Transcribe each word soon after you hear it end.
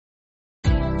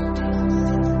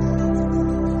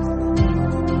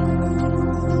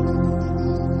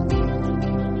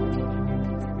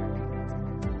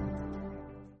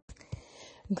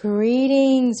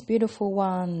Greetings, beautiful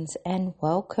ones, and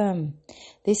welcome.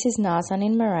 This is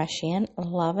Nazanin Marashian,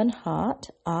 Love and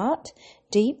Heart, Art,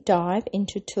 deep dive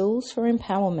into tools for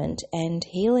empowerment and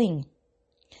healing.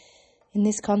 In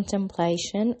this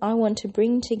contemplation, I want to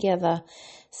bring together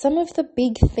some of the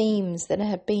big themes that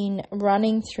have been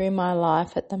running through my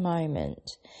life at the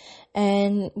moment,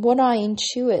 and what I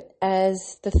intuit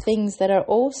as the things that are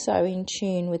also in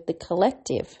tune with the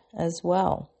collective as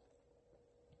well.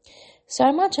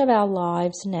 So much of our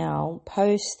lives now,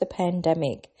 post the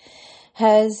pandemic,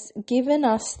 has given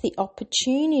us the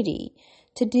opportunity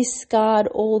to discard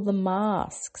all the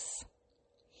masks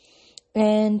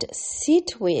and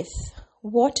sit with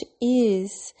what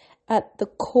is at the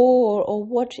core, or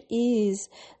what is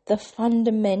the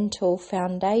fundamental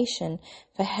foundation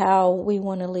for how we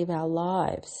want to live our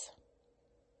lives.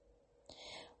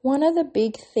 One of the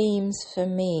big themes for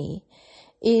me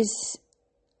is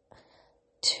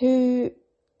to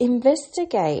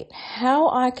investigate how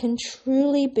I can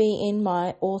truly be in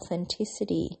my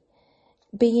authenticity,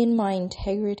 be in my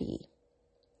integrity.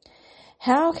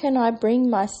 How can I bring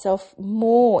myself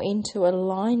more into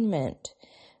alignment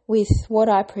with what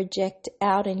I project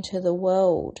out into the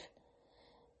world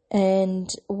and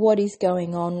what is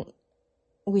going on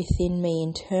within me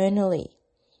internally,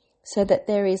 so that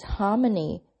there is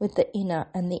harmony with the inner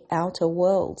and the outer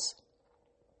worlds.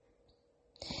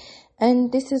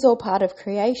 And this is all part of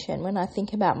creation. When I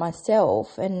think about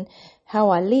myself and how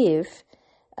I live,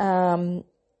 and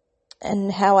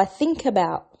how I think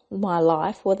about my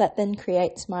life, well, that then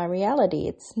creates my reality.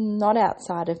 It's not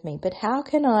outside of me. But how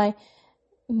can I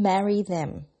marry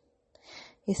them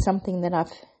is something that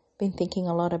I've been thinking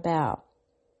a lot about.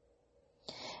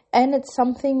 And it's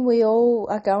something we all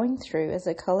are going through as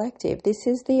a collective. This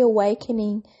is the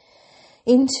awakening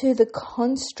into the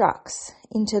constructs,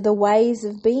 into the ways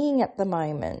of being at the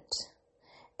moment.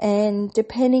 And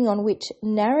depending on which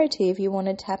narrative you want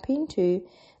to tap into,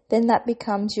 then that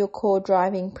becomes your core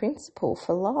driving principle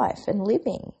for life and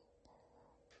living.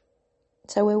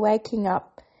 So we're waking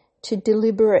up to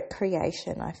deliberate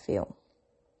creation, I feel.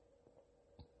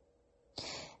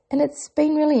 And it's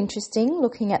been really interesting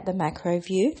looking at the macro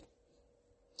view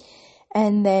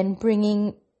and then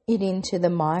bringing it into the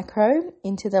micro,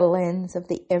 into the lens of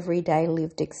the everyday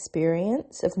lived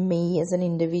experience of me as an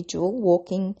individual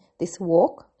walking this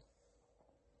walk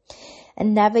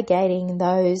and navigating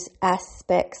those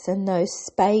aspects and those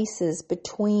spaces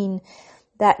between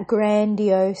that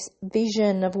grandiose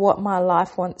vision of what my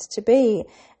life wants to be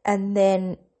and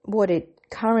then what it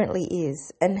currently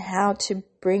is, and how to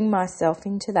bring myself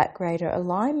into that greater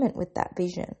alignment with that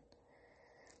vision.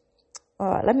 All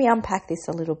right, let me unpack this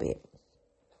a little bit.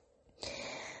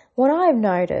 What I've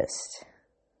noticed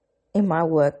in my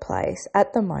workplace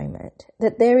at the moment,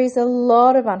 that there is a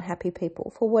lot of unhappy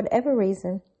people for whatever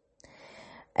reason.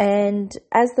 And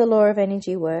as the law of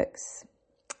energy works,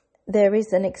 there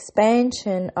is an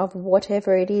expansion of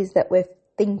whatever it is that we're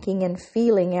thinking and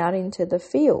feeling out into the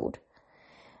field.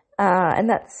 And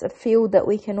that's a field that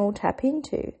we can all tap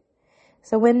into.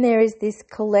 So when there is this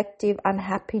collective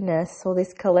unhappiness or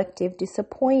this collective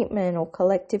disappointment or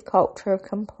collective culture of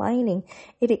complaining,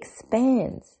 it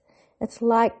expands. It's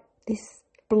like this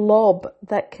blob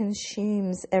that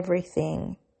consumes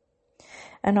everything.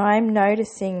 And I'm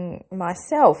noticing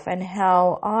myself and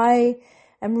how I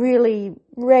am really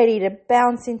ready to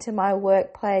bounce into my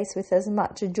workplace with as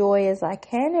much joy as I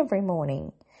can every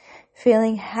morning,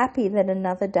 feeling happy that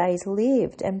another day's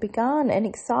lived and begun, and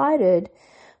excited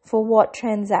for what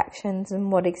transactions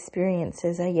and what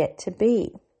experiences are yet to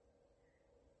be.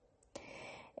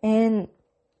 And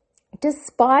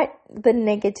despite the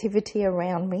negativity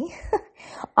around me,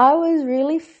 I was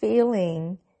really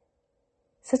feeling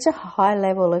such a high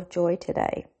level of joy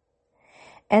today.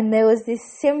 And there was this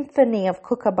symphony of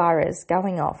kookaburras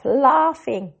going off,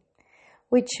 laughing,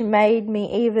 which made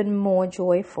me even more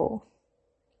joyful.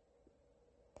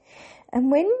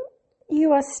 And when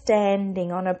you are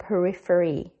standing on a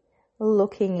periphery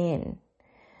looking in,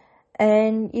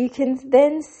 and you can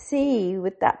then see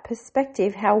with that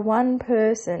perspective how one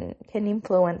person can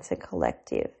influence a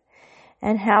collective,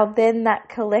 and how then that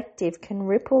collective can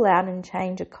ripple out and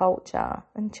change a culture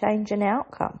and change an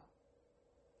outcome.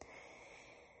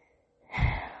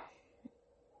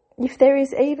 If there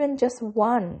is even just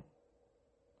one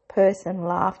person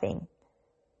laughing,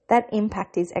 that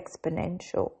impact is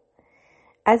exponential.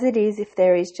 As it is, if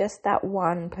there is just that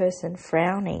one person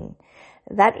frowning,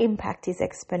 that impact is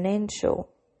exponential.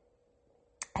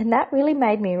 And that really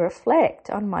made me reflect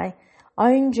on my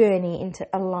own journey into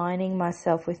aligning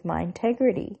myself with my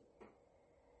integrity.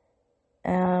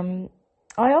 I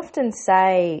often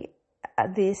say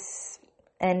this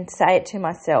and say it to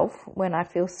myself when I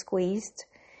feel squeezed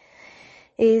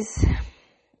is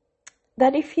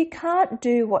that if you can't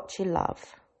do what you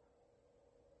love,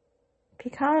 if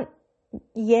you can't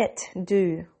yet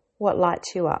do what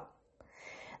lights you up,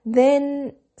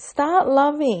 then start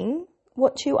loving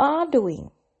what you are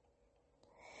doing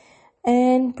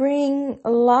and bring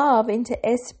love into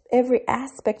every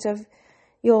aspect of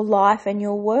your life and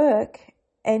your work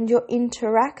and your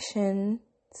interactions.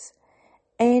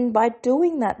 And by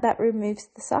doing that, that removes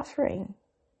the suffering,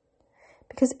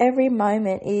 because every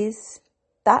moment is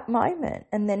that moment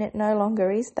and then it no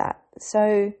longer is that.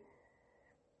 So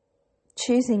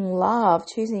choosing love,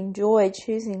 choosing joy,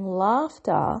 choosing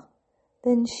laughter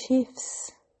then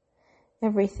shifts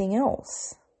everything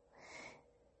else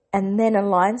and then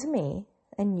aligns me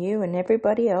and you and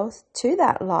everybody else to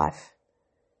that life,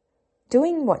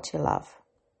 doing what you love.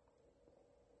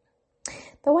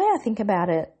 The way I think about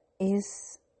it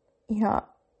is,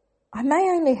 I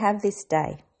may only have this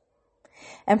day.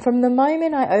 And from the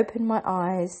moment I open my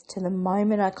eyes to the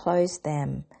moment I close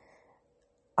them,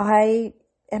 I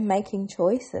am making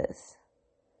choices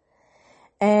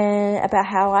and about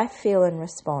how I feel and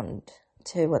respond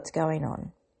to what's going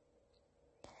on.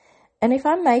 And if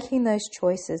I'm making those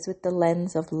choices with the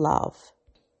lens of love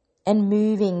and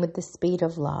moving with the speed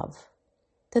of love,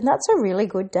 then that's a really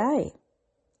good day,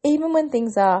 even when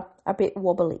things are a bit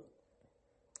wobbly.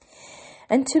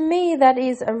 And to me, that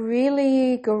is a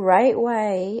really great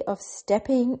way of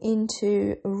stepping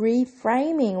into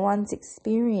reframing one's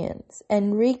experience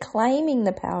and reclaiming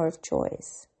the power of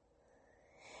choice.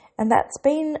 And that's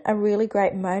been a really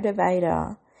great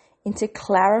motivator into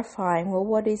clarifying, well,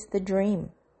 what is the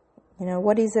dream?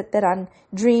 What is it that I'm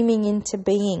dreaming into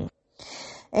being?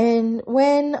 And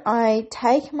when I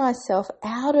take myself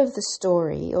out of the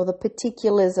story or the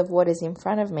particulars of what is in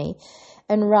front of me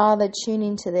and rather tune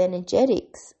into the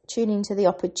energetics, tune into the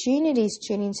opportunities,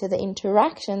 tune into the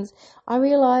interactions, I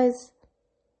realize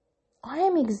I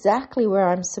am exactly where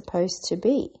I'm supposed to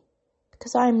be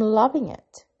because I'm loving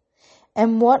it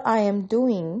and what I am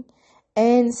doing.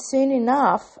 And soon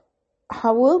enough, I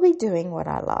will be doing what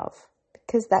I love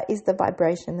because that is the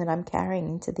vibration that I'm carrying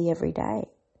into the everyday.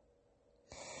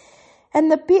 And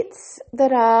the bits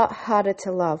that are harder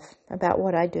to love about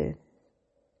what I do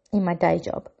in my day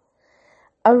job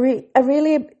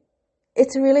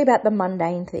it's really about the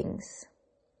mundane things.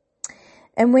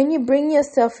 And when you bring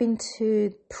yourself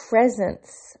into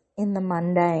presence in the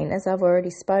mundane, as I've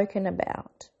already spoken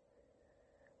about,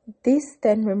 this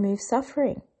then removes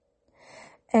suffering.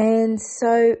 And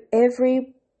so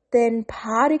every then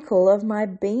particle of my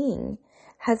being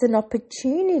has an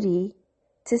opportunity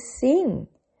to sing.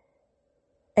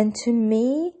 And to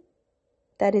me,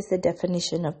 that is the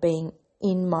definition of being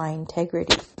in my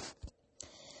integrity.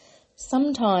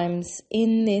 Sometimes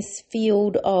in this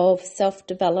field of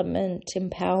self-development,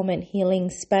 empowerment, healing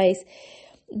space,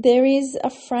 there is a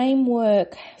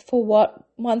framework for what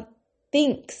one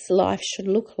thinks life should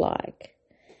look like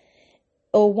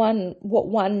or what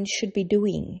one should be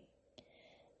doing.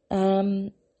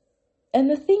 And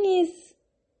the thing is,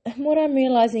 what I'm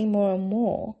realizing more and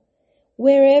more,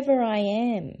 wherever I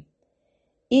am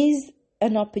is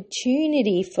an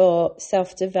opportunity for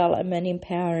self-development,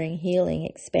 empowering, healing,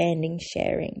 expanding,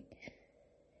 sharing.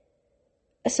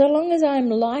 So long as I'm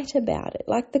light about it,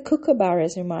 like the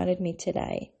kookaburras reminded me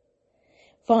today,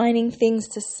 finding things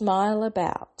to smile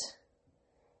about.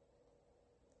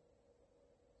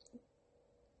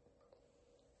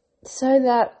 So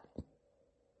that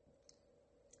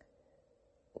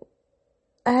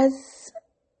as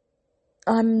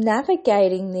I'm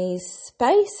navigating these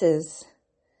spaces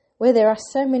where there are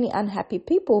so many unhappy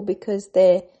people because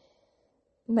they're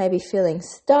maybe feeling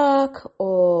stuck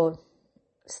or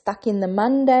stuck in the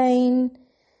mundane,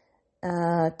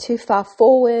 too far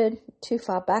forward, too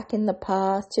far back in the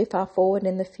past, too far forward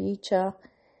in the future,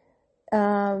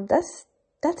 that's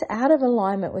out of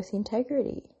alignment with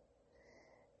integrity.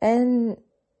 And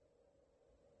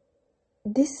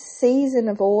this season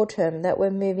of autumn that we're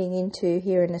moving into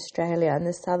here in Australia in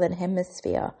the Southern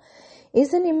Hemisphere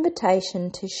is an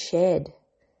invitation to shed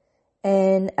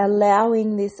and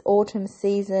allowing this autumn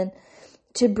season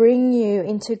to bring you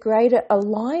into greater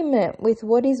alignment with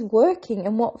what is working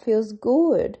and what feels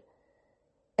good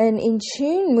and in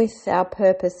tune with our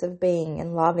purpose of being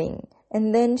and loving,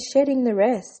 and then shedding the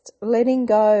rest, letting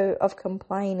go of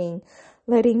complaining,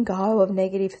 letting go of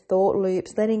negative thought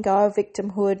loops, letting go of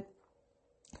victimhood,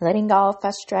 letting go of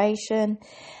frustration,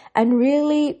 and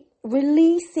really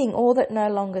releasing all that no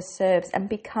longer serves and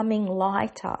becoming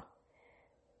lighter.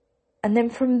 And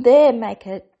then from there, make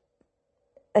a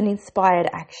an inspired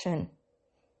action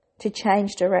to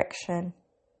change direction.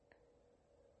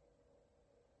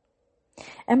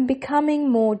 And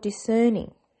becoming more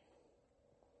discerning.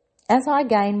 As I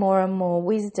gain more and more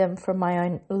wisdom from my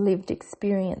own lived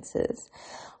experiences,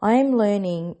 I am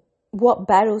learning what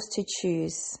battles to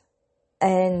choose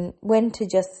and when to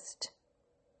just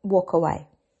walk away.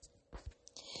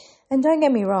 And don't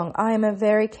get me wrong, I am a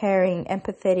very caring,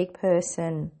 empathetic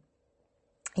person.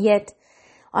 Yet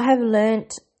I have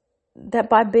learnt that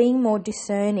by being more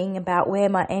discerning about where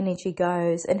my energy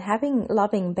goes and having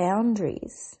loving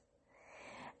boundaries,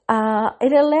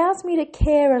 it allows me to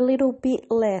care a little bit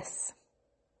less.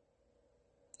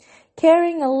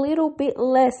 Caring a little bit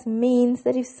less means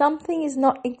that if something is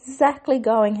not exactly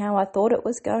going how I thought it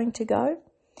was going to go,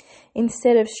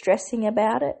 instead of stressing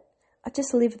about it, I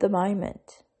just live the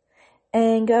moment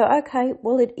and go, okay,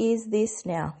 well, it is this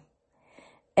now.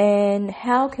 And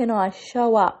how can I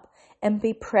show up and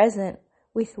be present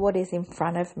with what is in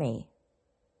front of me?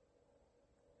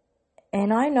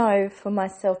 And I know for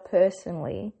myself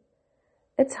personally,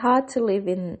 it's hard to live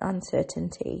in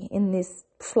uncertainty, in this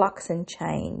flux and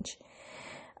change.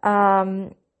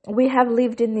 We have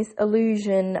lived in this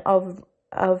illusion of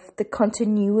the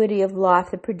continuity of life,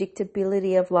 the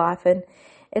predictability of life, and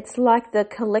it's like the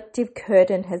collective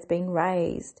curtain has been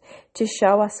raised to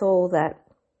show us all that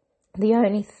the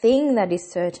only thing that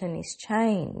is certain is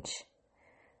change.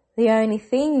 The only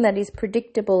thing that is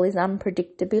predictable is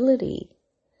unpredictability.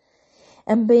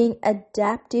 And being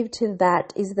adaptive to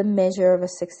that is the measure of a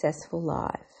successful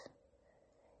life.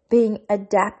 Being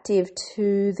adaptive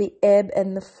to the ebb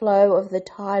and the flow of the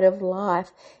tide of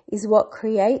life is what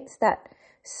creates that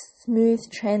smooth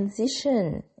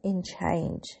transition in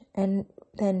change and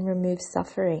then removes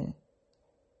suffering.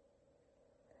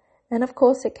 And of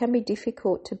course, it can be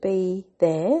difficult to be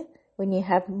there when you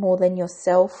have more than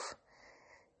yourself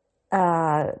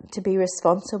to be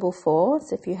responsible for.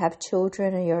 So if you have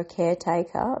children or you're a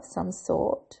caretaker of some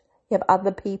sort, you have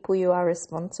other people you are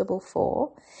responsible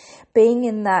for. Being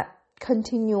in that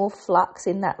continual flux,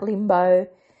 in that limbo,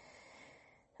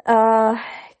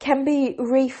 can be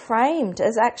reframed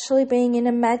as actually being in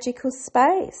a magical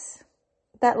space,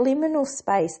 that liminal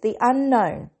space, the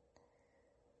unknown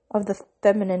of the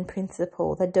feminine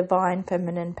principle, the divine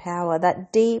feminine power,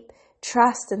 that deep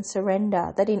trust and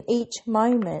surrender that in each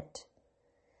moment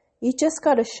you just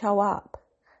got to show up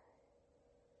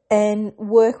and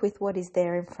work with what is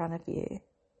there in front of you.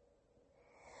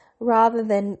 Rather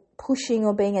than pushing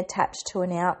or being attached to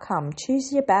an outcome,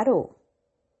 choose your battle,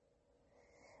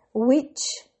 which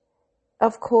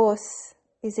of course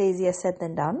is easier said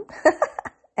than done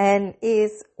and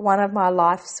is one of my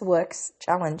life's work's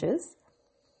challenges,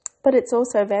 but it's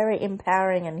also very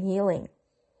empowering and healing.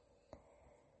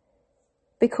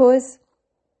 Because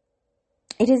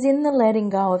it is in the letting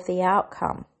go of the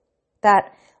outcome,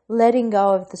 that letting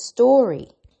go of the story,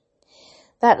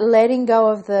 that letting go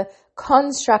of the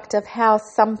construct of how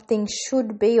something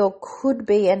should be or could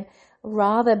be, and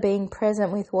rather being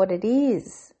present with what it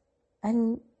is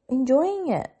and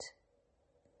enjoying it.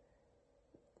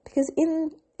 Because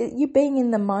you being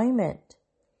in the moment,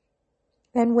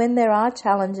 and when there are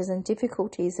challenges and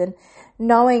difficulties, and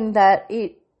knowing that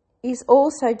it is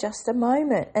also just a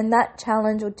moment, and that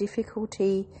challenge or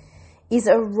difficulty is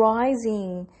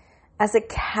arising as a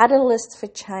catalyst for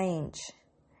change,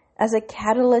 as a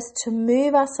catalyst to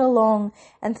move us along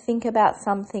and think about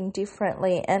something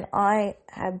differently. And I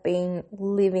have been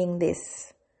living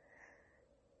this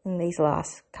in these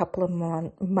last couple of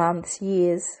months,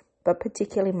 years, but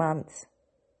particularly months.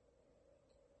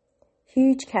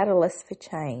 Huge catalyst for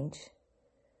change.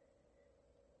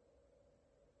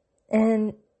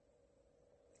 And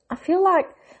I feel like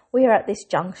we are at this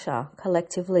juncture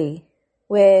collectively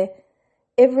where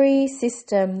every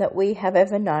system that we have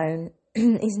ever known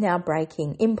is now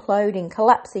breaking, imploding,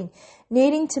 collapsing,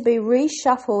 needing to be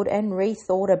reshuffled and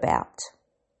rethought about,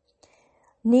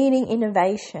 needing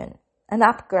innovation, an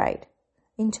upgrade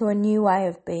into a new way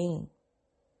of being.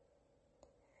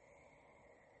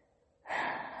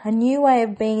 A new way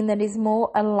of being that is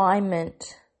more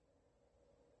alignment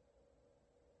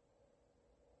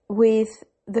with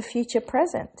the future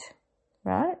present,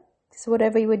 right? So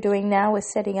whatever you were doing now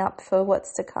is setting up for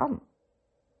what's to come.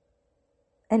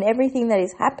 And everything that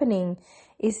is happening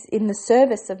is in the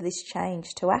service of this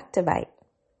change to activate.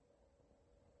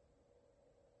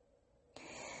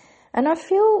 And I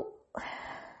feel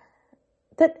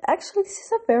that actually this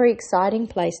is a very exciting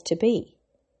place to be.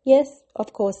 Yes,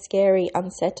 of course, scary,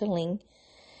 unsettling,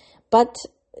 but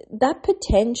that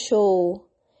potential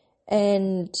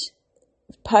and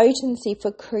potency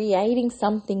for creating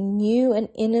something new and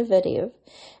innovative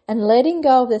and letting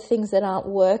go of the things that aren't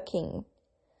working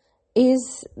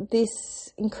is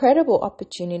this incredible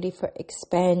opportunity for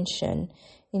expansion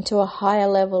into a higher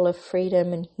level of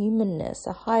freedom and humanness,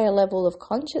 a higher level of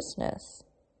consciousness.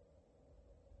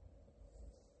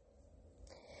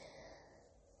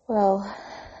 Well,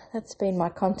 that's been my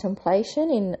contemplation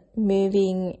in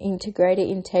moving into greater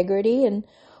integrity and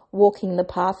walking the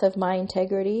path of my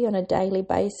integrity on a daily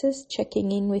basis,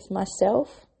 checking in with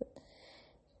myself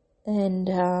and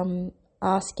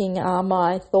asking, are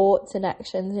my thoughts and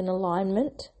actions in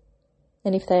alignment?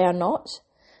 And if they are not,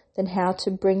 then how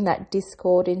to bring that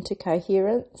discord into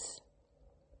coherence.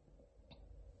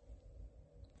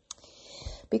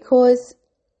 Because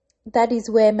that is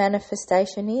where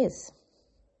manifestation is.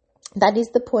 That is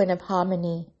the point of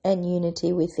harmony and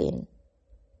unity within.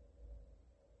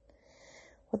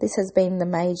 Well, this has been the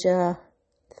major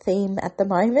theme at the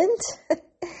moment.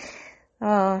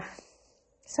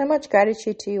 So much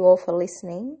gratitude to you all for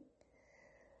listening.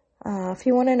 If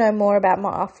you want to know more about my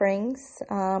offerings,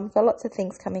 I've got lots of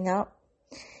things coming up.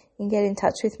 You can get in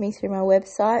touch with me through my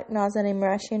website,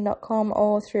 nazaninmarashian.com,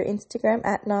 or through Instagram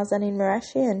at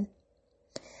nazaninmarashian.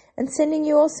 And sending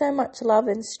you all so much love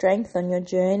and strength on your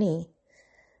journey.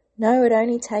 No, it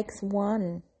only takes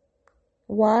one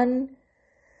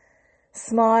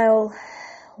smile,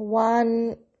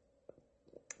 one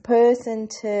person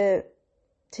to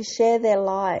share their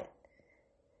light,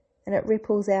 and it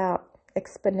ripples out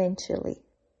exponentially.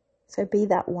 So be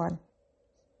that one.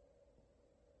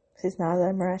 This is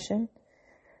Nazan Marashian.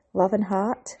 Love and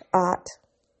heart, art.